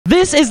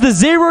This is the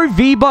 0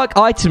 V-buck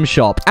item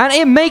shop, and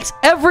it makes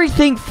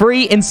everything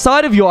free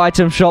inside of your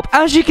item shop.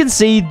 As you can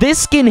see, this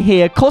skin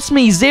here cost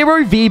me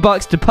 0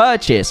 V-bucks to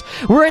purchase.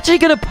 We're actually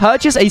going to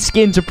purchase a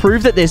skin to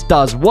prove that this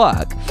does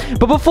work.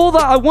 But before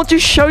that, I want to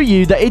show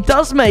you that it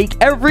does make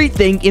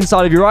everything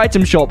inside of your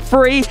item shop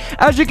free.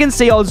 As you can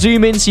see, I'll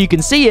zoom in so you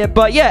can see it.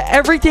 But yeah,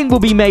 everything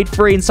will be made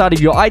free inside of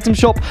your item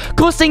shop,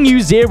 costing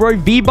you 0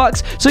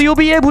 V-bucks. So you'll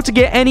be able to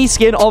get any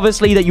skin,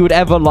 obviously, that you would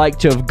ever like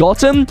to have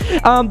gotten.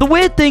 The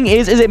weird thing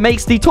is it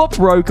makes the top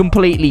row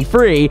completely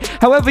free.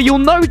 However, you'll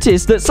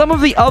notice that some of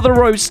the other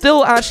rows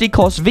still actually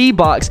cost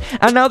V-bucks.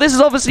 And now this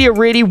is obviously a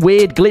really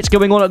weird glitch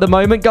going on at the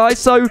moment, guys.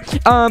 So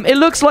it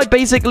looks like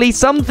basically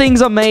some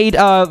things are made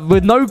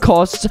with no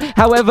costs.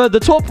 However, the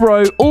top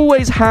row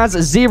always has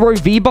 0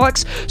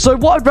 V-bucks. So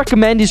what I'd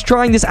recommend is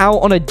trying this out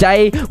on a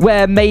day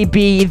where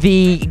maybe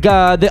the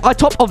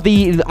top of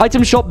the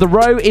item shop, the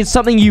row, is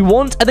something you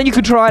want, and then you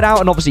can try it out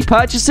and obviously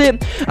purchase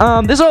it.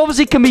 This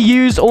obviously can be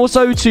used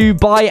also to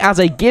buy as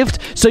a gift,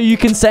 so you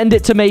can send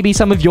it to maybe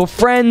some of your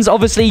friends,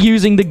 obviously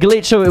using the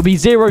glitch, so it'll be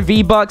 0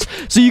 V-bucks.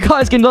 So you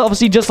guys can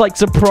obviously just like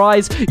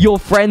surprise your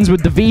friends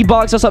with the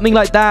V-bucks or something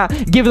like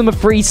that, give them a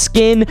free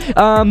skin.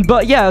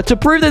 But yeah, to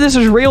prove that this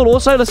is real,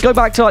 also let's go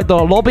back to like the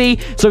lobby,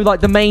 so like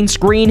the main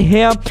screen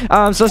here.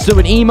 So let's do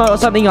an emote or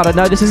something. I don't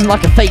know, this isn't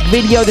like a fake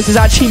video, this is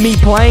actually me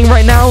playing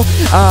right now.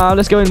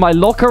 Let's go in my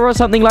locker or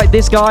something like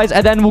this, guys,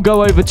 and then we'll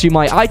go over to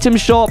my item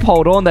shop.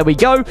 Hold on, there we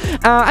go.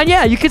 And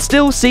yeah, you can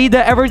still see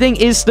that everything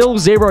is still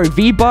 0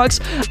 V-bucks.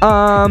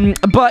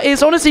 But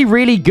it's honestly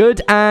really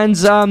good. And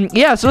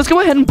yeah, so let's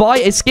go ahead and buy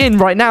a skin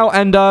right now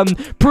and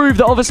prove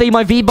that obviously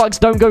my V-bucks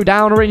don't go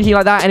down or anything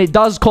like that, and it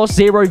does cost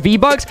 0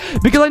 V-bucks,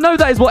 because I know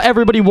that is what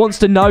everybody wants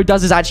to know.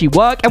 Does this actually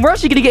work? And we're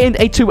actually going to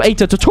get into a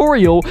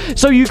tutorial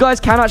so you guys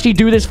can actually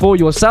do this for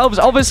yourselves,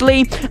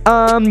 obviously.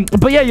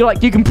 But yeah,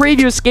 you can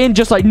preview a skin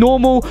just like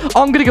normal.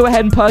 I'm going to go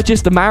ahead and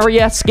purchase the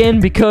Maria skin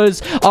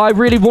because I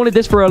really wanted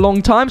this for a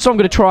long time, so I'm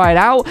going to try it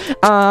out.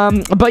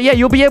 But yeah,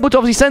 you'll be able to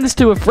obviously send this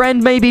to a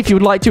friend maybe if you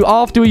would like to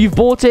after you've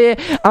bought it.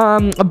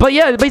 But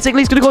yeah,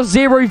 basically it's going to cost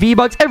 0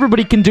 V-bucks.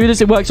 Everybody can do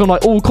this. It works on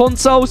like all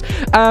consoles.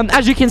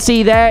 As you can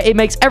see there, it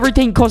makes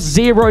everything cost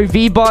 0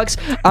 V-bucks.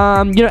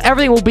 You know,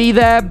 everything will be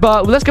there.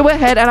 But let's go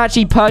ahead and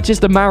actually purchase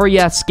the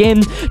Maria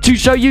skin to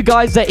show you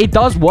guys that it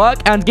does work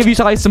and give you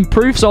guys some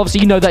proof. So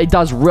obviously you know that it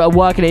does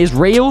work and it is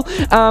real.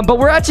 But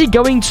we're actually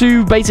going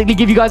to basically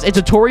give you guys a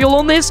tutorial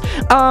on this.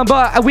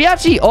 But we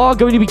actually are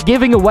going to be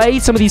giving away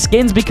some of these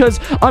skins because,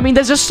 I mean,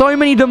 there's just so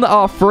many of them that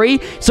are free.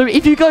 So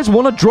if you guys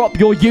want to drop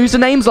your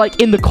usernames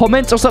like in the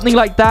comments or something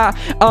like that,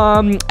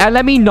 and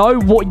let me know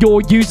what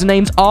your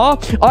usernames are,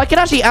 I can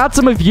actually add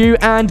some of you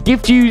and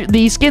gift you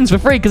these skins for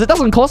free because it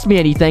doesn't cost me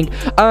anything.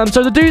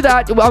 So to do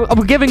that,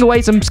 we're giving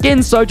away some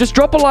skins. So just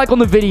drop a like on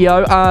the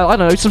video, I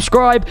don't know,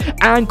 subscribe,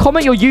 and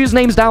comment your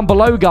usernames down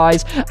below,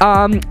 guys.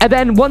 And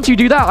then once you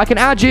do that, I can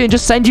add you and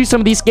just send you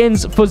some of these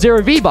skins for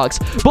 0 V-bucks.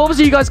 But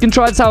obviously you guys can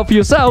try this out for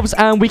yourselves,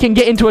 and we can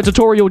get into a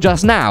tutorial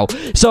just now.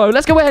 So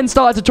let's go ahead and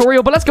start a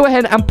tutorial, but let's go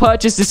ahead and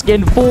purchase this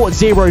skin for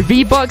 0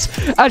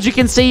 V-bucks. As you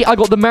can see, I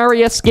got the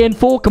Maria skin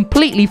for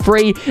completely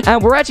free,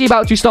 and we're actually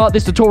about to start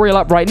this tutorial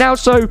up right now.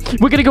 So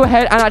we're going to go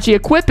ahead and actually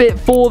equip it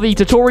for the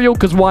tutorial,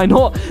 because why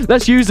not?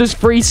 Let's use this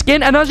free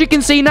skin, and as you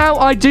can see now,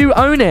 I do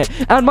own it,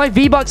 and my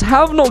V-bucks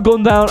have not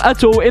gone down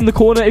at all in the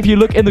corner. If you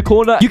look in the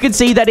corner, you can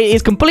see that it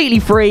is completely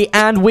free,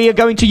 and we are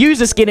going to use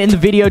the skin in the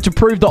video to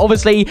prove that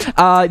obviously,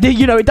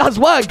 you know, it does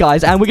work,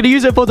 guys, and we're going to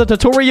use it for the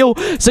tutorial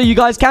so you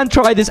guys can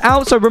try this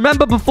out. So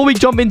remember, before we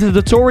jump into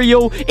the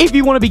tutorial, if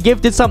you want to be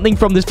gifted something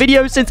from this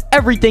video, since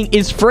everything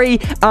is free,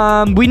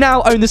 we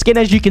now own the skin,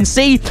 as you can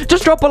see.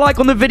 Just drop a like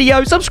on the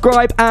video,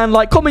 subscribe, and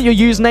like comment your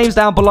usernames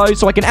down below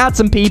so I can add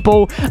some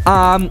people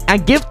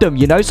and gift them,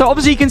 you know. So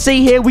obviously you can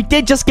see here, we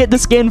did just get the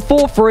skin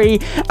for free,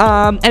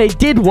 and it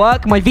did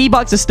work. My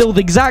V-bucks are still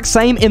the exact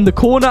same in the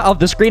corner of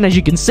the screen, as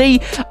you can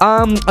see.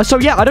 So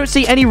yeah, I don't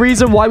see any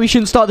reason why we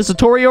shouldn't start this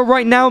tutorial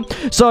right now.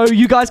 So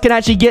you guys can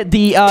actually get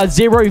the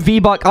 0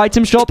 V-buck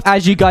item shop,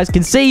 as you guys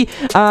can see.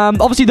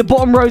 Obviously the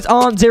bottom rows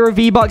aren't 0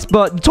 V-bucks,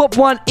 but the top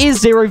one is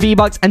 0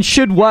 V-bucks and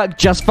should work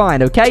just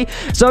fine, okay?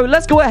 So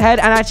let's go ahead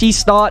and actually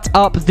start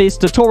up this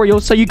tutorial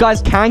so you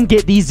guys can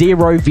get the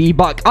 0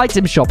 V-buck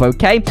item shop,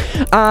 okay?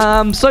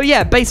 So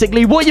yeah,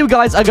 basically what you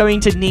guys are going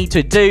to need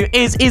to do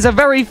is a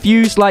very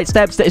few slight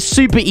steps that is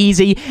super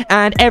easy,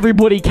 and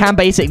everybody can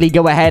basically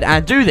go ahead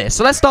and do this.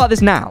 So let's start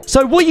this now.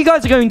 So what you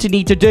guys are going to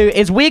need to do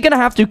is we're going to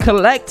have to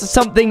collect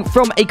something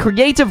from a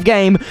creative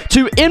game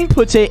to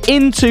input it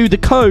into the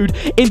code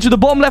into the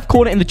bottom left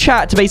corner in the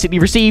chat to basically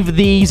receive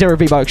the 0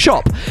 V-buck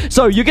shop.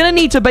 So you're going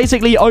to need to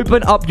basically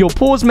open up your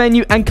pause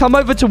menu and come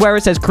over to where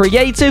it says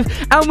creative,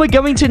 and we're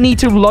going to need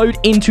to load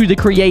into the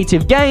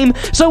creative game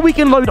so we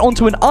can load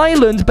onto an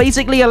island,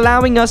 basically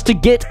allowing us to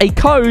get a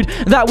code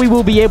that we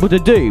will be able to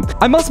do.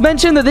 I must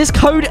mention that this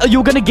code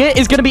you're going to get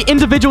is going to be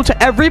individual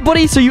to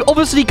everybody, so you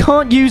obviously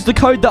can't use the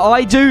code that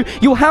I do.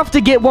 You'll have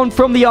to get one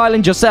from the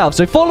island yourself,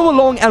 so follow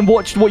along and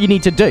watch what you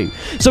need to do.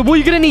 So what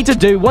you're going to need to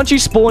do once you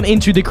spawn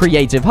into the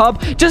creative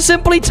hub, just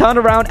simply turn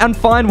around and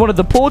find one of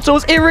the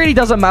portals. It really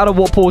doesn't matter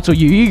what portal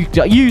you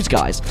use,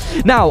 guys.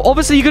 Now,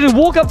 obviously, you're going to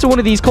walk up to one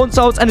of these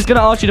consoles, and it's going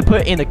to ask you to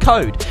put in a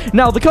code.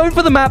 Now, the code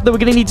for the map that we're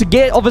going to need to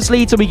get,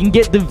 obviously, so we can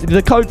get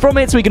the code from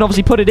it, so we can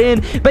obviously put it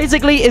in,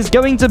 basically is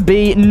going to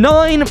be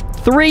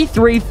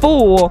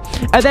 9334,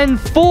 and then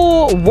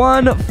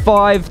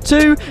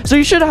 4152. So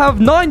you should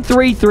have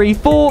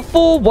 9334,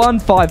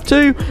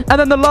 4152, and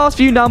then the last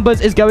few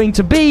numbers is going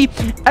to be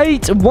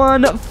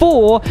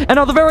 814. And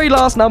now the very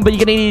last number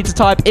you're going to need to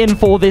type in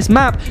for this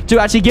map to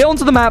actually get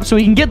onto the map, so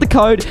we can get the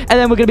code, and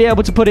then we're going to be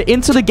able to put it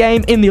into the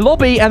game in the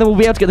lobby, and then we'll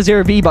be able to get the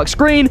 0 V-buck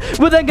screen.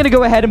 We're then going to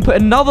go ahead and put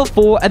another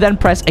 4 and then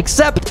press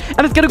accept,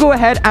 and it's going to go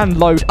ahead and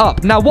load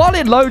up. Now, while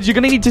it loads, you're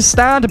going to need to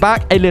stand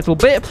back a little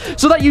bit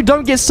so that you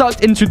don't get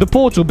sucked into the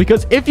portal,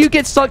 because if you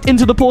get sucked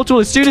into the portal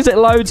as soon as it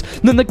loads,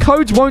 then the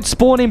codes won't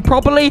spawn in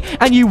properly,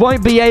 and you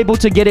won't be able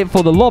to get it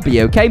for the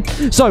lobby, okay?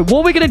 So,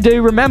 what we're going to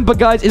do, remember,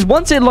 guys, is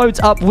once it loads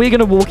up, we're going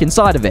to walk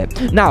inside of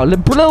it. Now, a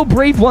little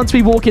brief, once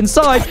we walk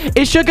inside,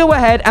 it should go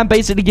ahead and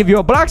basically give you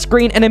a black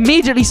screen and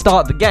immediately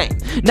start the game.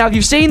 Now, if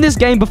you've seen this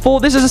game before,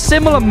 this is a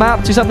similar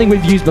map to something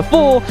we've used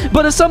before,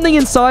 but there's something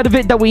inside of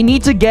it that we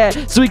need to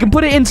get so we can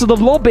put it into the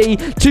lobby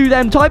to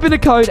then type in a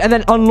code and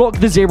then unlock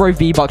the 0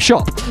 V-buck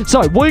shop.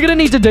 So, what you're going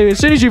to need to do as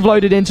soon as you've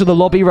loaded into the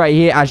lobby right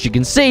here, as you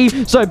can see,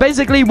 so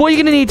basically what you're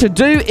going to need to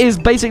do is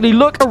basically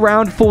look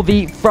around for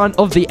the front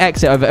of the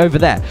exit over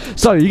there.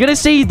 So, you're going to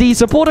see the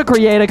supporter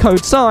creator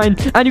code sign,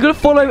 and you're going to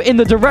follow in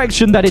the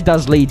direction that it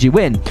does lead you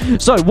in.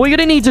 So, what you're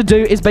going to need to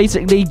do is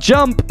basically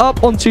jump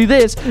up onto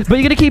this, but you're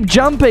going to keep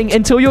jumping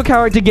until your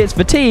character gets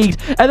fatigued,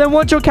 and then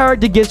once your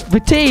character gets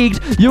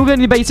fatigued, you're going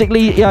to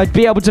basically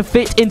be able to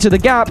fit into the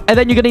gap, and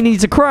then you're going to need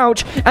to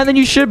crouch, and then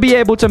you should be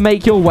able to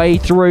make your way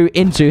through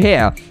into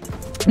here.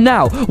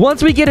 Now,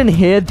 once we get in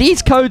here,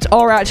 these codes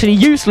are actually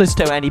useless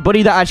to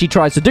anybody that actually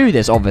tries to do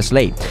this,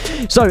 obviously.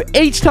 So,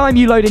 each time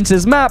you load into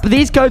this map,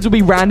 these codes will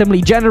be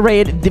randomly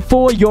generated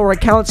for your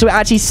account, so it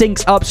actually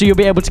syncs up, so you'll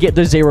be able to get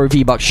the 0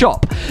 V-buck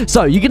shop.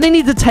 So, you're going to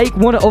need to take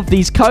one of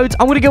these codes.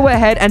 I'm going to go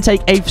ahead and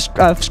take a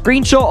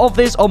screenshot of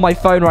this on my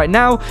phone right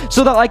now,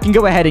 so that I can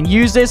go ahead and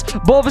use this.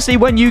 But obviously,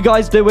 when you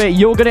guys do it,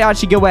 you're going to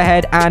actually go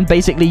ahead and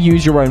basically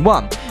use your own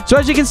one. So,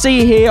 as you can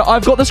see here,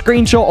 I've got the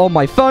screenshot on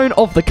my phone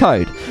of the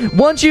code.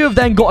 Once you have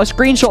then got a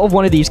screenshot of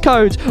one of these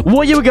codes,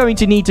 what you're going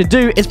to need to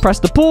do is press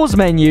the pause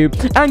menu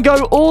and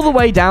go all the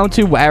way down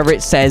to where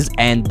it says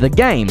end the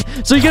game.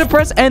 So you're going to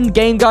press end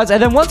game, guys, and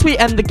then once we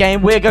end the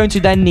game, we're going to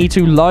then need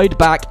to load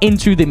back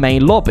into the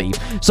main lobby.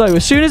 So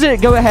as soon as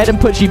it go ahead and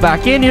puts you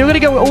back in, you're going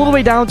to go all the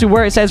way down to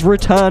where it says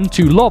return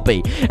to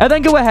lobby, and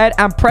then go ahead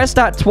and press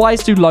that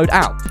twice to load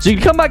out. So you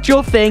come back to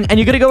your thing, and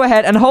you're going to go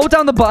ahead and hold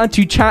down the button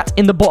to chat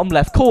in the bottom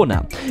left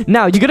corner.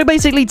 Now you're going to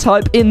basically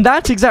type in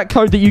that exact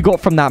code that you got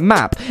from that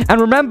map, and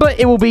remember,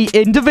 it will be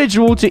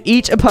individual to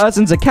each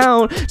person's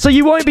account, so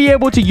you won't be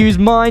able to use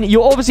mine.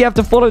 You'll obviously have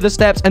to follow the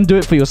steps and do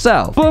it for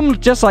yourself. Boom,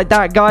 just like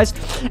that, guys.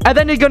 And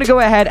then you're going to go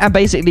ahead and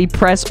basically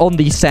press on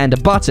the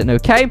send button,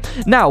 okay?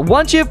 Now,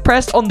 once you've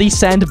pressed on the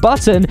send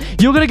button,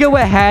 you're going to go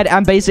ahead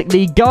and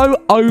basically go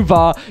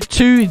over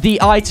to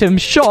the item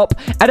shop,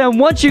 and then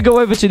once you go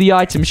over to the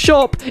item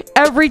shop,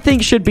 everything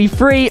should be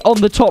free on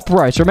the top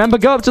row. So remember,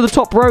 go up to the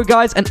top row,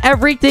 guys, and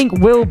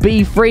everything will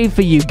be free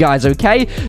for you guys, okay?